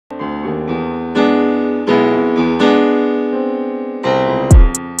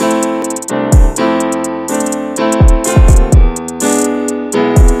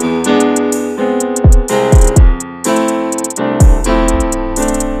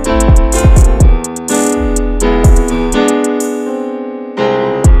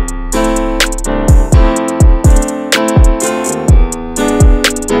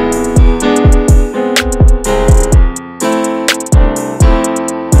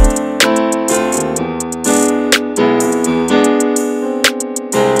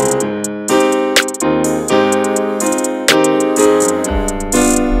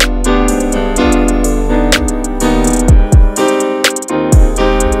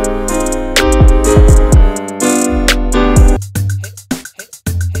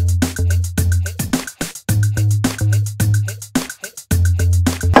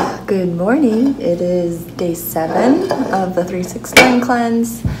It is day 7 of the 369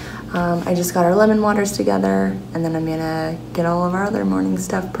 cleanse. I just got our lemon waters together, and then I'm gonna get all of our other morning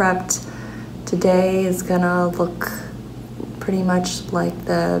stuff prepped. Today is gonna look pretty much like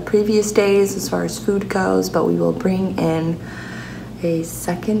the previous days as far as food goes, but we will bring in a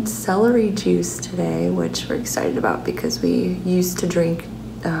second celery juice today, which we're excited about because we used to drink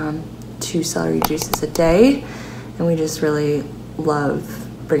 2 celery juices a day, and we just really love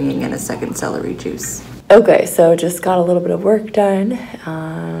bringing in a second celery juice. Okay, so just got a little bit of work done,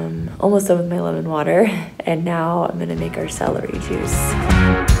 almost done with my lemon water, and now I'm gonna make our celery juice.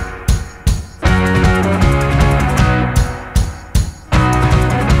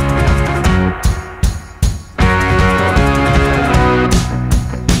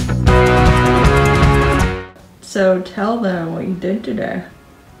 So tell them what you did today.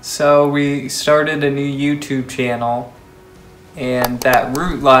 So we started a new YouTube channel, and that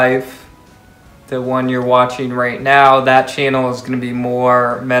Root Life, the one you're watching right now, that channel is going to be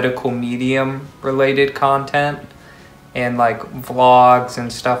more medical medium related content and like vlogs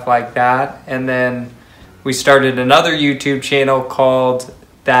and stuff like that. And then we started another YouTube channel called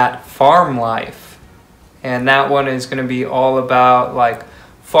That Farm Life, and that one is going to be all about like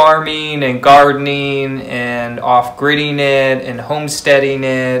farming and gardening and off-gridding it and homesteading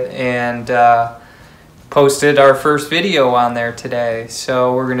it, and posted our first video on there today.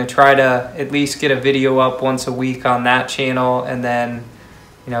 So we're gonna try to at least get a video up once a week on that channel, and then,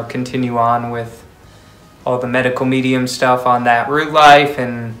 you know, continue on with all the medical medium stuff on that Root Life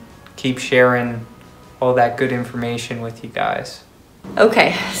and keep sharing all that good information with you guys.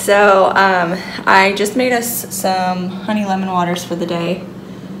 Okay, so I just made us some honey lemon waters for the day.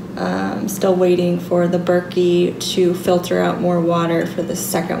 Still waiting for the Berkey to filter out more water for the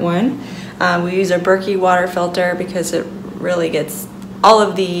second one. We use a Berkey water filter because it really gets all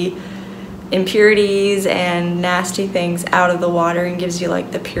of the impurities and nasty things out of the water and gives you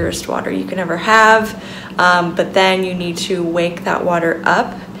like the purest water you can ever have. But then you need to wake that water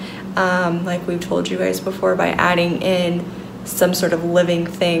up, like we've told you guys before, by adding in some sort of living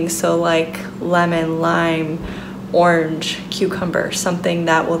thing. So like lemon, lime, orange, cucumber, something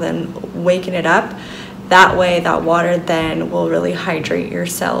that will then waken it up. That way that water then will really hydrate your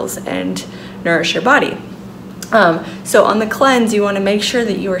cells and nourish your body. So on the cleanse, you want to make sure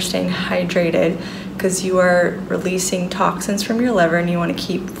that you are staying hydrated because you are releasing toxins from your liver and you want to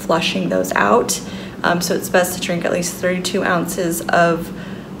keep flushing those out. So it's best to drink at least 32 ounces of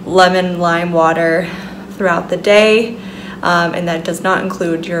lemon lime water throughout the day, and that does not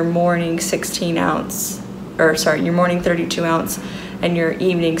include your morning 32 ounce and your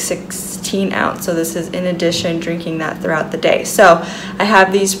evening 16 ounce. So this is in addition drinking that throughout the day. So I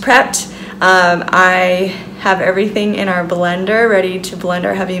have these prepped. I have everything in our blender ready to blend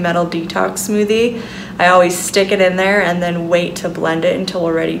our heavy metal detox smoothie. I always stick it in there and then wait to blend it until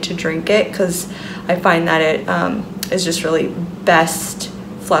we're ready to drink it, because I find that it is just really best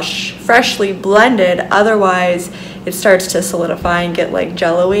freshly blended. Otherwise it starts to solidify and get like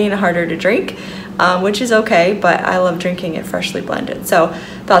jello-y and harder to drink. Which is okay, but I love drinking it freshly blended. So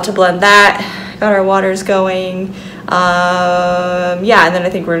about to blend that, got our waters going. Yeah, and then I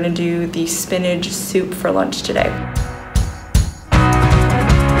think we're gonna do the spinach soup for lunch today.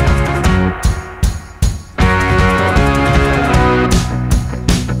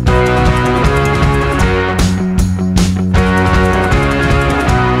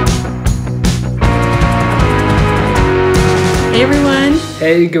 Hey everyone.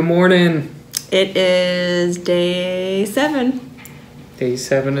 Hey, good morning. It is day 7. Day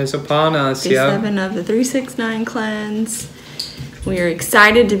 7 is upon us, Day 7 of the 369 cleanse. We are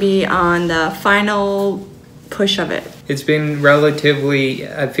excited to be on the final push of it. It's been relatively,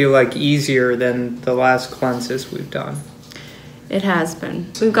 I feel like, easier than the last cleanses we've done. It has been.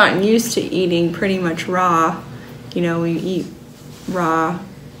 We've gotten used to eating pretty much raw. You know, we eat raw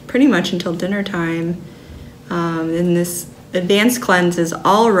pretty much until dinner time. And this advanced cleanse is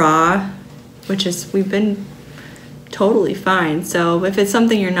all raw, which is, we've been totally fine. So if it's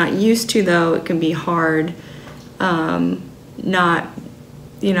something you're not used to, though, it can be hard not,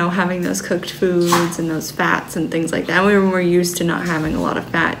 you know, having those cooked foods and those fats and things like that. And we were more used to not having a lot of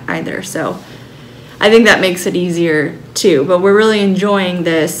fat either. So I think that makes it easier too. But we're really enjoying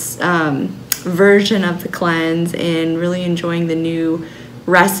this version of the cleanse and really enjoying the new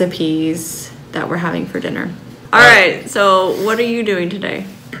recipes that we're having for dinner. All right, so what are you doing today?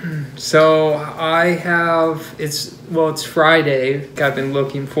 So I have, it's Friday. I've been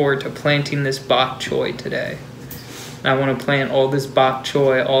looking forward to planting this bok choy today. I want to plant all this bok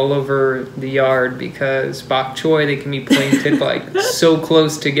choy all over the yard because bok choy, they can be planted like so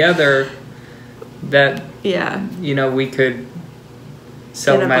close together that, yeah, you know, we could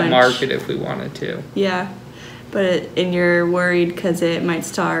sell Get a them at bunch. market if we wanted to. yeah. And you're worried because it might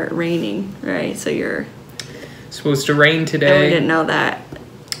start raining, right? So you're Supposed to rain and today. we didn't know that.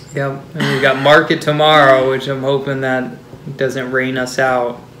 Yep, and we got market tomorrow, which I'm hoping that doesn't rain us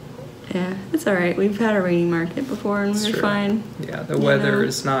out. Yeah, it's all right. We've had a rainy market before and It's we're true. fine. Yeah, the weather know.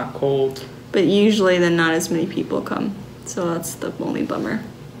 is not cold. But usually then not as many people come. So that's the only bummer.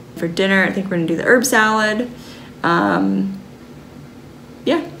 For dinner, I think we're gonna do the herb salad. Yeah,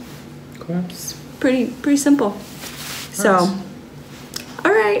 Cool. it's pretty simple. So,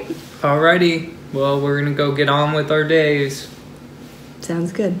 all right. Alrighty, well, we're gonna go get on with our days.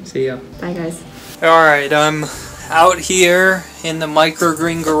 Sounds good. See ya. Bye, guys. Alright, I'm out here in the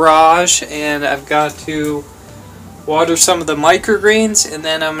microgreen garage and I've got to water some of the microgreens and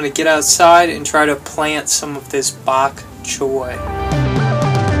then I'm going to get outside and try to plant some of this bok choy.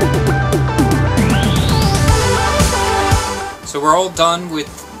 So we're all done with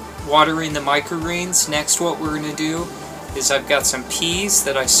watering the microgreens. Next what we're going to do is I've got some peas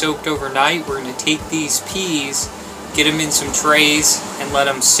that I soaked overnight. We're going to take these peas, get them in some trays, and let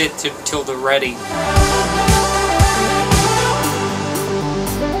them sit till they're ready.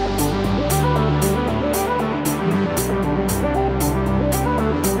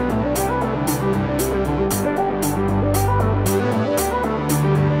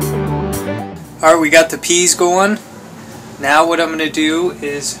 Alright, we got the peas going. Now what I'm going to do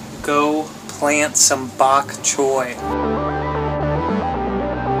is go plant some bok choy.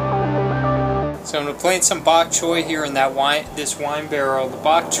 So I'm going to plant some bok choy here in this wine barrel. The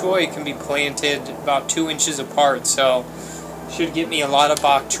bok choy can be planted about 2 inches apart, so should get me a lot of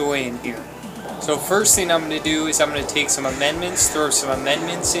bok choy in here. So first thing I'm going to do is I'm going to take some amendments, throw some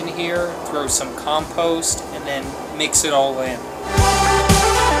amendments in here, throw some compost, and then mix it all in.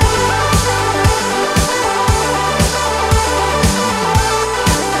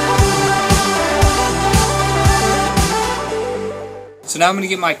 So now I'm going to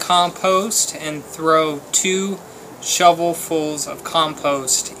get my compost and throw 2 shovelfuls of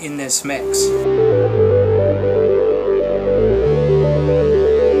compost in this mix.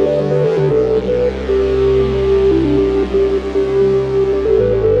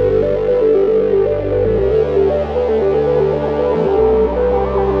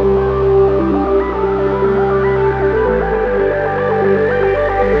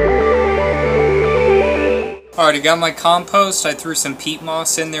 Alright, I got my compost. I threw some peat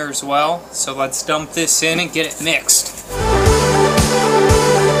moss in there as well. So let's dump this in and get it mixed.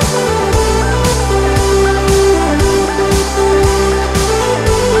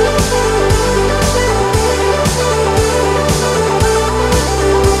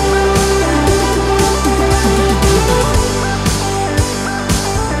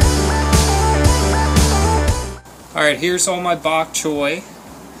 Alright, here's all my bok choy.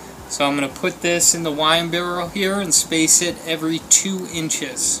 So I'm going to put this in the wine barrel here and space it every 2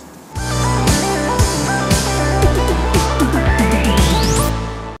 inches.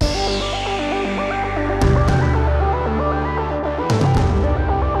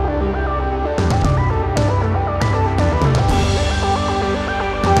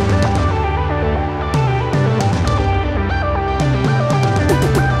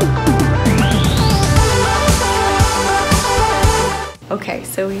 Okay,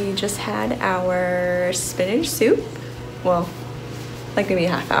 so we just had our spinach soup. Well, like maybe a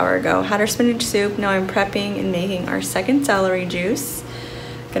half hour ago. Had our spinach soup. Now I'm prepping and making our second celery juice.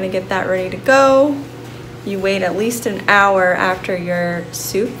 Gonna get that ready to go. You wait at least an hour after your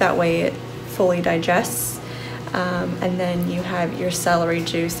soup. That way it fully digests. And then you have your celery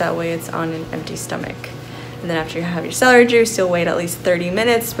juice. That way it's on an empty stomach. And then after you have your celery juice, you'll wait at least 30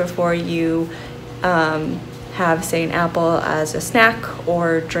 minutes before you have, say, an apple as a snack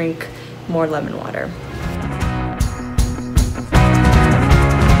or drink more lemon water.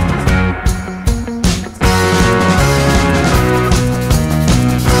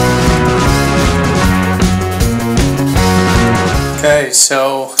 Okay,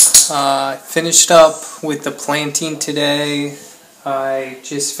 so I finished up with the planting today. I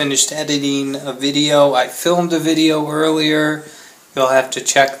just finished editing a video. I filmed a video earlier. You'll have to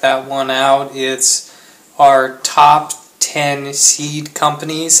check that one out. It's our top 10 seed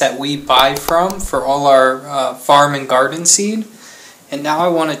companies that we buy from for all our farm and garden seed. And now I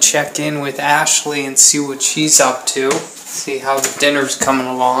want to check in with Ashley and see what she's up to. See how the dinner's coming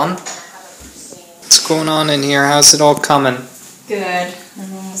along. What's going on in here? How's it all coming? Good.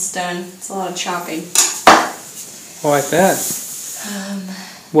 I'm almost done. It's a lot of chopping. Oh, I bet.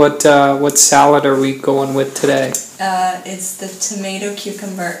 What salad are we going with today? It's the tomato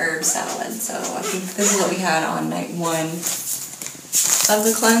cucumber herb salad. So I think this is what we had on night 1 of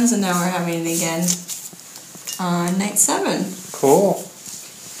the cleanse, and now we're having it again on night 7. Cool.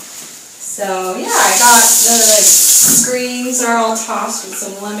 So yeah, I got the greens are all tossed with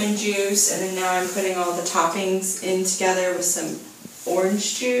some lemon juice, and then now I'm putting all the toppings in together with some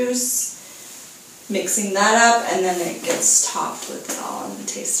orange juice, mixing that up, and then it gets topped with it all, and it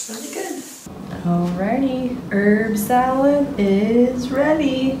tastes really good. Alrighty, herb salad is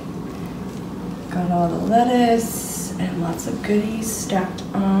ready. Got all the lettuce and lots of goodies stacked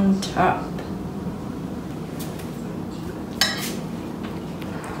on top.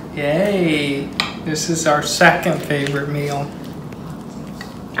 Yay! This is our second favorite meal.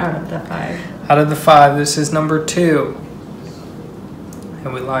 Out of the 5. Out of the 5, this is number 2.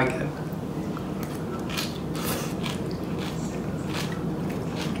 And we like it.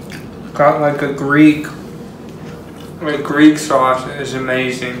 Got like a Greek sauce. Is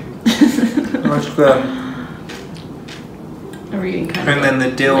amazing. That's good. Are we kind and then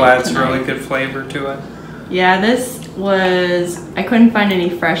the dill adds really good flavor to it. Yeah, this was, I couldn't find any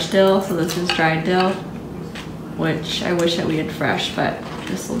fresh dill, so this is dried dill, which I wish that we had fresh, but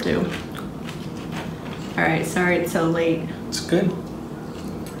this will do. Alright, sorry it's so late. It's good.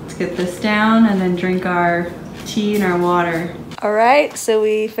 Let's get this down and then drink our tea and our water. Alright, so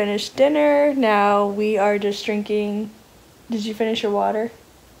we finished dinner. Now we are just drinking. Did you finish your water?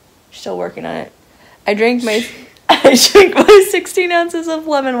 You're still working on it. I drank my 16 ounces of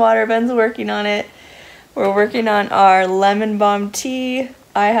lemon water. Ben's working on it. We're working on our lemon balm tea.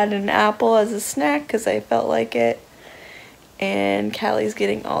 I had an apple as a snack because I felt like it. And Callie's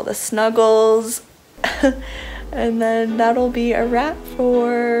getting all the snuggles. And then that'll be a wrap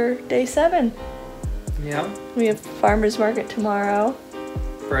for day 7. Yeah. We have farmer's market tomorrow.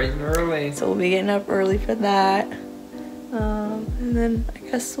 Bright and early. So we'll be getting up early for that. And then I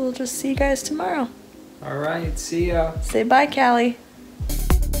guess we'll just see you guys tomorrow. All right, see ya. Say bye, Callie.